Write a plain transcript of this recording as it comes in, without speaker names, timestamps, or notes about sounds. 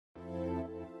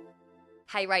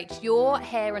Hey Rach, your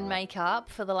hair and makeup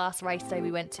for the last race day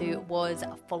we went to was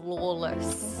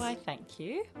flawless. Why, thank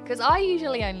you. Because I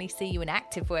usually only see you in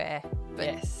activewear. But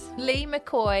Yes. Lee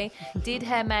McCoy did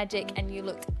her magic and you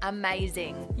looked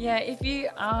amazing. Yeah, if you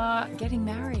are getting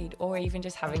married or even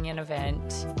just having an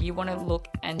event, you want to look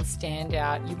and stand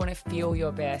out, you want to feel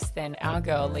your best, then our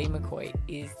girl Lee McCoy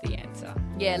is the answer.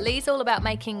 Yeah, Lee's all about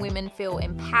making women feel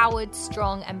empowered,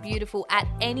 strong and beautiful at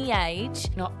any age.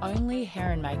 Not only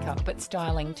hair and makeup, but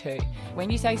styling too. When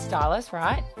you say stylist,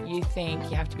 right, you think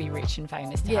you have to be rich and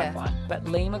famous to have one. But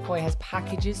Lee McCoy has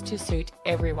packages to suit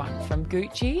everyone, from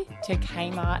Gucci to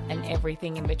Kmart and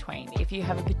everything in between. If you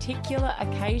have a particular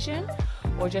occasion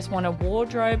or just want a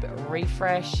wardrobe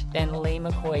refresh, then Lee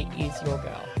McCoy is your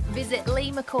girl. Visit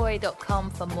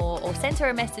leemccoy.com for more or send her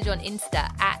a message on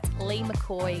Insta at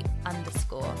leemccoy_.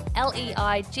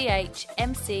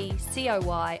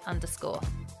 LEIGHMCCOY_.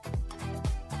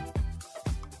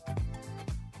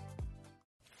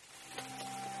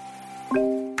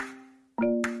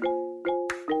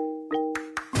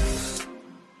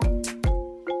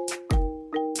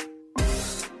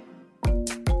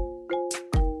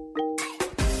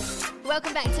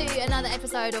 Welcome back to another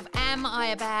episode of Am I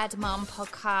a Bad Mum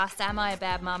podcast. Am I a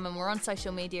Bad Mum? And we're on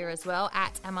social media as well,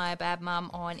 at Am I a Bad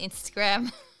Mum on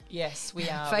Instagram. Yes, we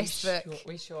are. Facebook.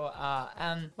 We sure are.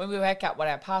 When we work out what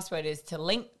our password is to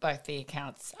link both the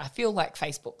accounts, I feel like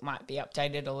Facebook might be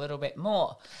updated a little bit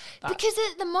more. Because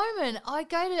at the moment, I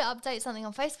go to update something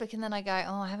on Facebook and then I go,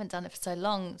 oh, I haven't done it for so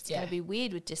long. It's going to be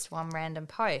weird with just one random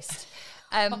post.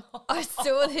 I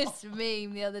saw this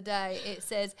meme the other day. It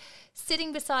says,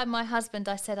 sitting beside my husband,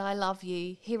 I said, I love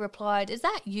you. He replied, is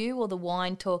that you or the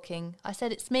wine talking? I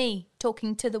said, it's me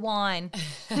talking to the wine.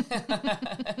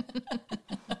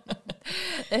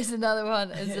 There's another one.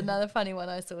 There's another funny one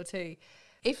I saw too.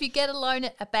 If you get a loan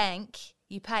at a bank,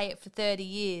 you pay it for 30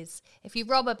 years. If you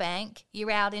rob a bank,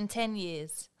 you're out in 10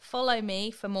 years. Follow me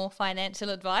for more financial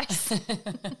advice.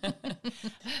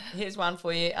 Here's one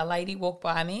for you. A lady walked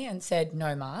by me and said,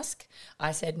 no mask.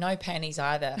 I said, no panties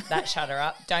either. That shut her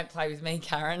up. Don't play with me,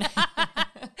 Karen.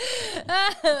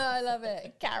 I love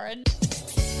it. Karen.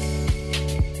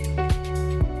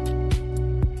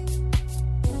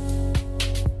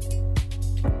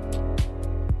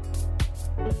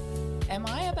 Am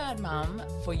I a bad mum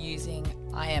for using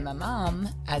I am a mum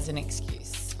as an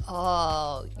excuse?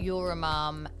 Oh, you're a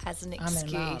mum as an I'm a mum.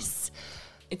 excuse.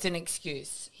 It's an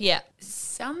excuse. Yeah.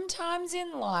 Sometimes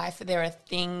in life there are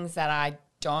things that I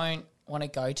don't want to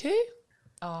go to.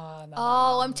 Oh, no.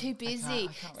 Oh, I'm too busy. I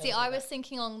can't really See, do I that. was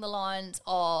thinking along the lines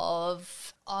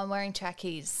of I'm wearing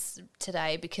trackies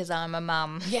today because I'm a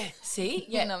mum. Yeah, see?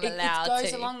 Yeah, And I'm it allowed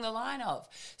goes to. along the line of.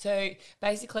 So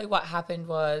basically what happened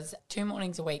was 2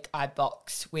 mornings a week I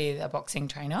box with a boxing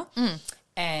trainer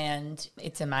and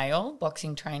it's a male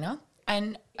boxing trainer.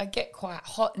 And I get quite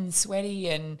hot and sweaty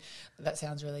and that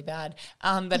sounds really bad,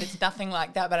 but it's nothing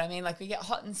like that. But I mean, like we get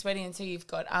hot and sweaty and so you've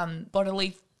got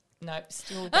bodily, nope,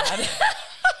 still bad.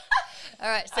 All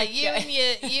right, so you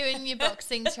Okay. and your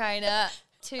boxing trainer,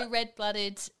 two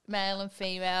red-blooded male and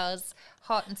females,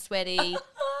 hot and sweaty,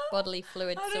 bodily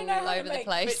fluids I all don't know how to over the make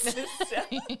place. fitness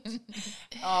sound.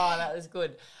 Oh, that was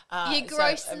good. You're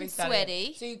gross I'll be and starting sweaty.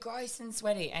 it. So you're gross and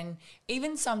sweaty. And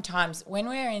even sometimes when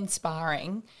we're in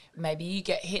sparring, maybe you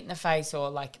get hit in the face or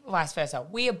like vice versa.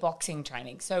 We are boxing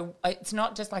training. So it's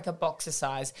not just like a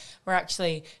boxercise. We're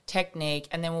actually technique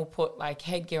and then we'll put like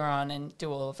headgear on and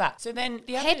do all of that. So then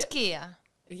the other... Headgear.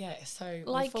 Yeah, so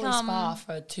Like, we fully spar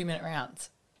for 2-minute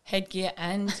rounds. Headgear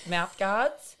and mouth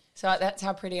guards. So that's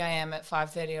how pretty I am at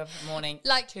 5:30 of the morning.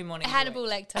 Like 2 mornings a Hannibal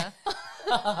week. Lecter.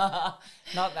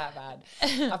 Not that bad.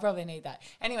 I probably need that.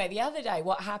 Anyway, the other day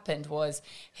what happened was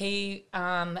he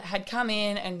had come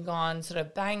in and gone sort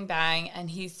of bang, bang, and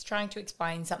he's trying to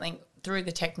explain something through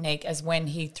the technique as when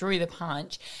he threw the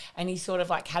punch and he sort of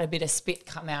like had a bit of spit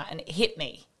come out and it hit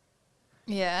me.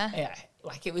 Yeah. Yeah,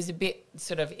 like it was a bit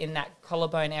sort of in that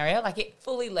collarbone area. Like it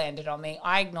fully landed on me.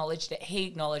 I acknowledged it. He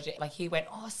acknowledged it. Like he went,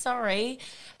 oh, sorry.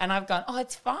 And I've gone, oh,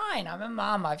 it's fine. I'm a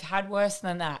mum. I've had worse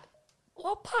than that.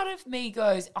 What part of me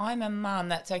goes, I'm a mum,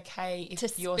 that's okay if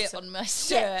To you're... spit on my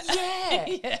shirt.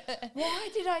 Yeah. Why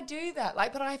did I do that?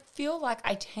 Like, but I feel like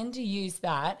I tend to use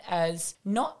that as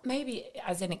not maybe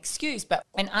as an excuse, but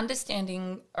an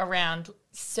understanding around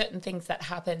certain things that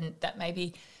happen that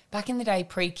maybe... Back in the day,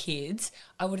 pre-kids,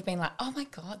 I would have been like, oh, my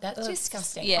God, that's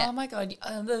disgusting. yeah. Oh, my God.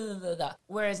 Blah, blah, blah, blah.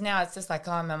 Whereas now it's just like,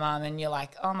 oh, I'm a mum and you're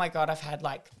like, oh, my God, I've had,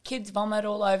 like, kids vomit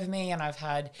all over me and I've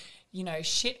had, you know,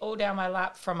 shit all down my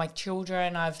lap from my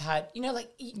children. I've had, you know, like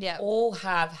you all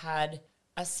have had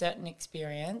a certain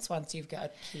experience once you've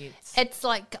got kids. It's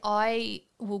like I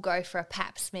will go for a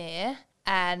pap smear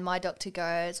And my doctor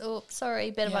goes, oh, sorry,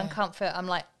 bit of uncomfort. I'm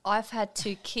like, I've had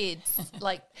 2 kids.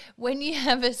 Like, when you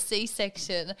have a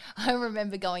C-section, I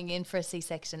remember going in for a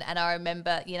C-section, and I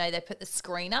remember, you know, they put the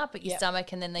screen up at your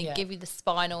stomach, and then they give you the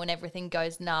spinal and everything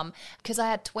goes numb. Because I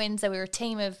had twins. There were a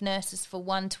team of nurses for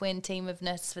one twin, team of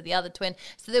nurses for the other twin.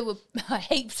 So there were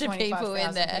heaps of people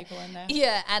in there.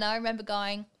 Yeah, and I remember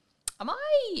going, am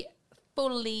I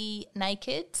fully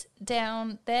naked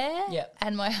down there? Yeah.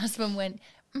 And my husband went,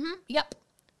 yep.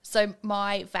 So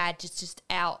my vag is just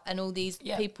out, and all these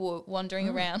people are wandering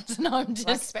around, and I'm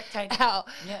just like out.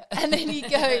 Yeah. And then you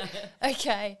go,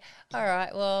 okay, all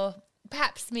right, well,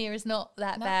 pap smear is not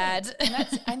that bad.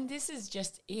 And this is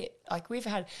just it. Like, we've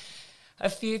had a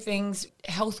few things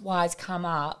health-wise come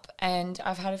up, and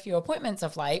I've had a few appointments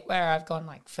of late where I've gone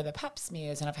like for the pap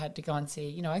smears, and I've had to go and see,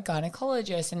 you know, a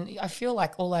gynecologist, and I feel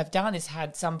like all I've done is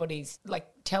had somebody's like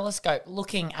telescope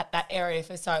looking at that area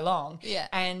for so long. Yeah.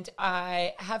 And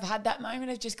I have had that moment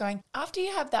of just going, after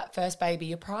you have that first baby,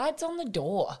 your pride's on the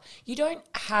door. You don't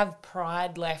have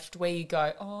pride left where you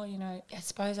go, oh, you know, I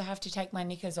suppose I have to take my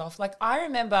knickers off. Like, I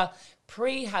remember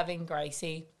pre-having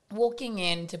Gracie, walking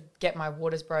in to get my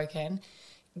waters broken,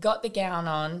 got the gown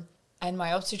on, and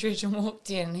my obstetrician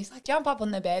walked in, and he's like, jump up on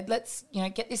the bed, let's, you know,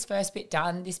 get this first bit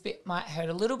done. This bit might hurt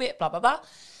a little bit, blah, blah, blah.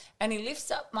 And he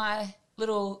lifts up my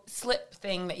little slip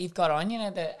thing that you've got on, you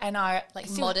know, and I... Like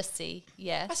modesty,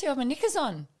 yeah. I still have my knickers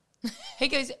on. He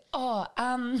goes, oh,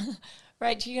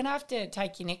 Rach, you're going to have to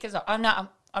take your knickers off. Oh, no,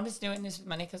 I'm just doing this with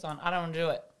my knickers on. I don't want to do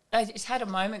it. I just had a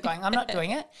moment going, I'm not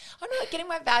doing it. I'm not getting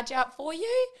my vag out for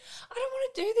you. I don't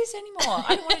want to do this anymore.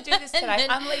 I don't want to do this today.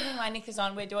 I'm leaving my knickers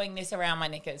on. We're doing this around my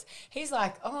knickers. He's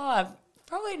like, oh, I've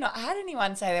probably not had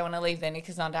anyone say they want to leave their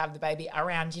knickers on to have the baby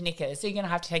around your knickers. So you're going to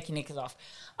have to take your knickers off.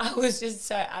 I was just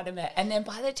so adamant. And then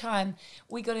by the time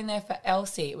we got in there for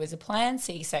Elsie, it was a planned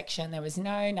C-section. There was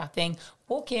nothing.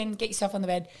 Walk in, get yourself on the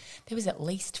bed. There was at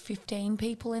least 15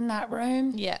 people in that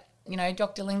room. Yeah. You know,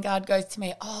 Dr. Lingard goes to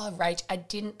me, oh, Rach, I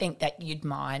didn't think that you'd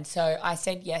mind. So I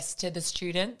said yes to the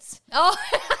students. Oh,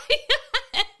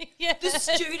 yeah. The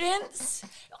students?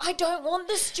 I don't want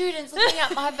the students looking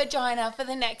at my vagina for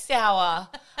the next hour.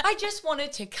 I just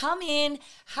wanted to come in,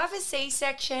 have a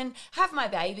C-section, have my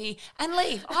baby, and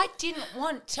leave. I didn't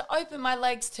want to open my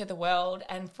legs to the world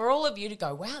and for all of you to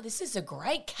go, wow, this is a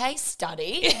great case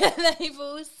study. They've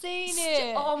all seen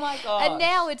it. Oh, my God. And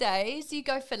nowadays, you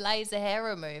go for laser hair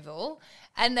removal,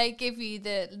 and they give you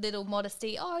the little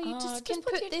modesty, oh, you just can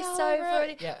put this over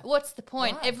it. Yeah. What's the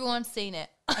point? Right. Everyone's seen it.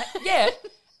 Yeah.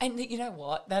 And you know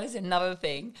what? That is another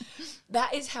thing.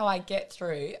 That is how I get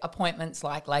through appointments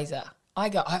like laser. I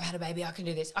go, I've had a baby, I can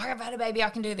do this. I've had a baby, I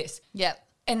can do this. Yep.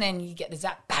 And then you get the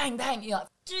zap, bang, bang. You're like,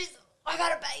 jeez, I've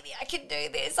had a baby, I can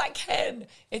do this, I can.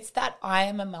 It's that I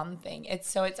am a mum thing.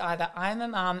 It's either I'm a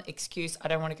mum, excuse, I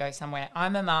don't want to go somewhere.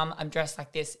 I'm a mum, I'm dressed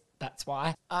like this, that's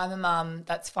why. I'm a mum,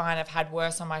 that's fine. I've had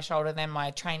worse on my shoulder than my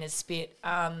trainer's spit.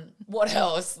 What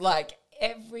else? Like,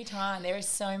 every time there are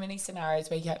so many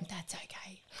scenarios where you go, that's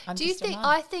okay. Do you think?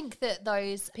 I think that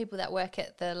those people that work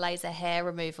at the laser hair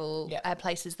removal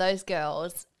places, those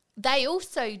girls, they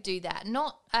also do that.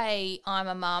 Not a I'm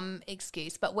a mum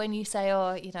excuse, but when you say,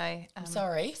 oh, you know,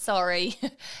 sorry,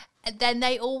 then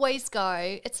they always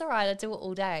go, it's all right, I do it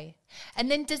all day.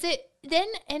 And then does it then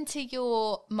enter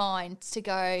your mind to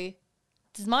go,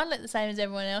 does mine look the same as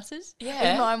everyone else's?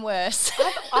 Yeah. Is mine worse?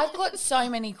 I've got so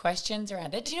many questions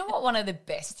around it. Do you know what one of the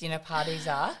best dinner parties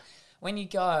are? When you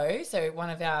go, so one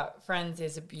of our friends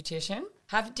is a beautician,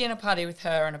 have a dinner party with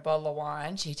her and a bottle of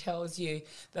wine. She tells you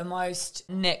the most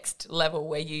next level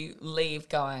where you leave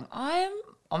going,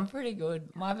 I'm pretty good.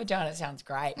 My vagina sounds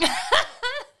great.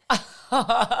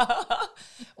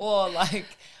 Or like,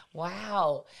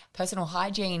 wow, personal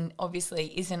hygiene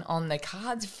obviously isn't on the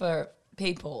cards for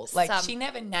people. Like she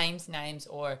never names names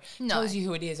or tells you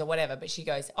who it is or whatever, but she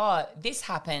goes, oh, this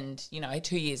happened,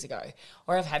 2 years ago,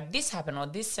 or I've had this happen, or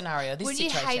this scenario, this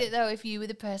situation. Would you hate it though if you were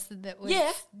the person that was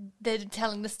they're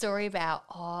telling the story about,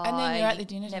 and then you're at the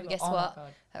dinner never table, guess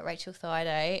what? At Rachel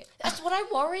Thaiday. That's what I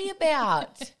worry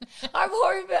about. I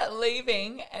worry about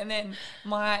leaving and then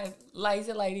my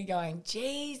laser lady going,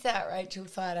 geez, that Rachel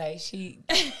Thaiday, she...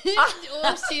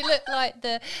 Or she looked like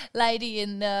the lady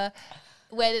in the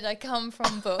Where Did I Come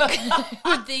From book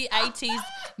with the 80s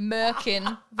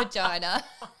merkin vagina.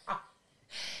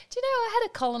 Do you know I had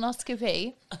a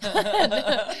colonoscopy?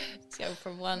 Let's go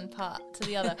from one part to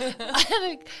the other.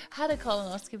 I had a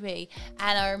colonoscopy,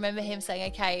 and I remember him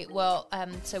saying, okay, well,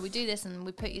 so we do this and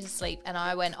we put you to sleep. And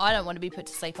I went, I don't want to be put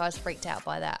to sleep. I was freaked out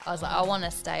by that. I was like, I want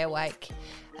to stay awake.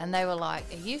 And they were like,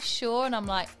 are you sure? And I'm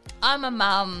like, I'm a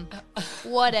mum.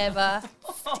 Whatever.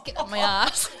 Stick it up my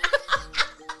ass.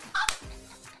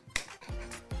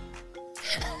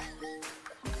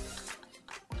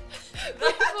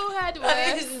 People had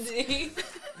That worse. is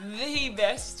the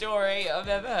best story I've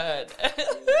ever heard.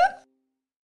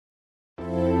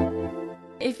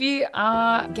 If you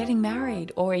are getting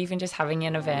married or even just having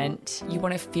an event, you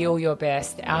want to feel your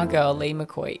best, our girl Lee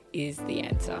McCoy is the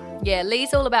answer. Yeah,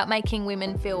 Lee's all about making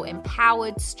women feel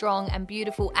empowered, strong and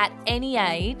beautiful at any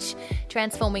age,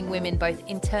 transforming women both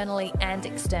internally and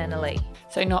externally.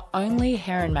 So not only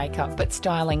hair and makeup, but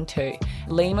styling too.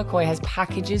 Lee McCoy has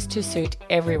packages to suit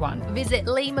everyone. Visit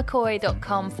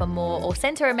leemccoy.com for more or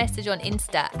send her a message on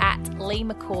Insta at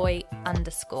leemccoy_.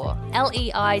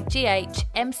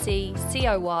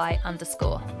 LEIGHMCCOY_.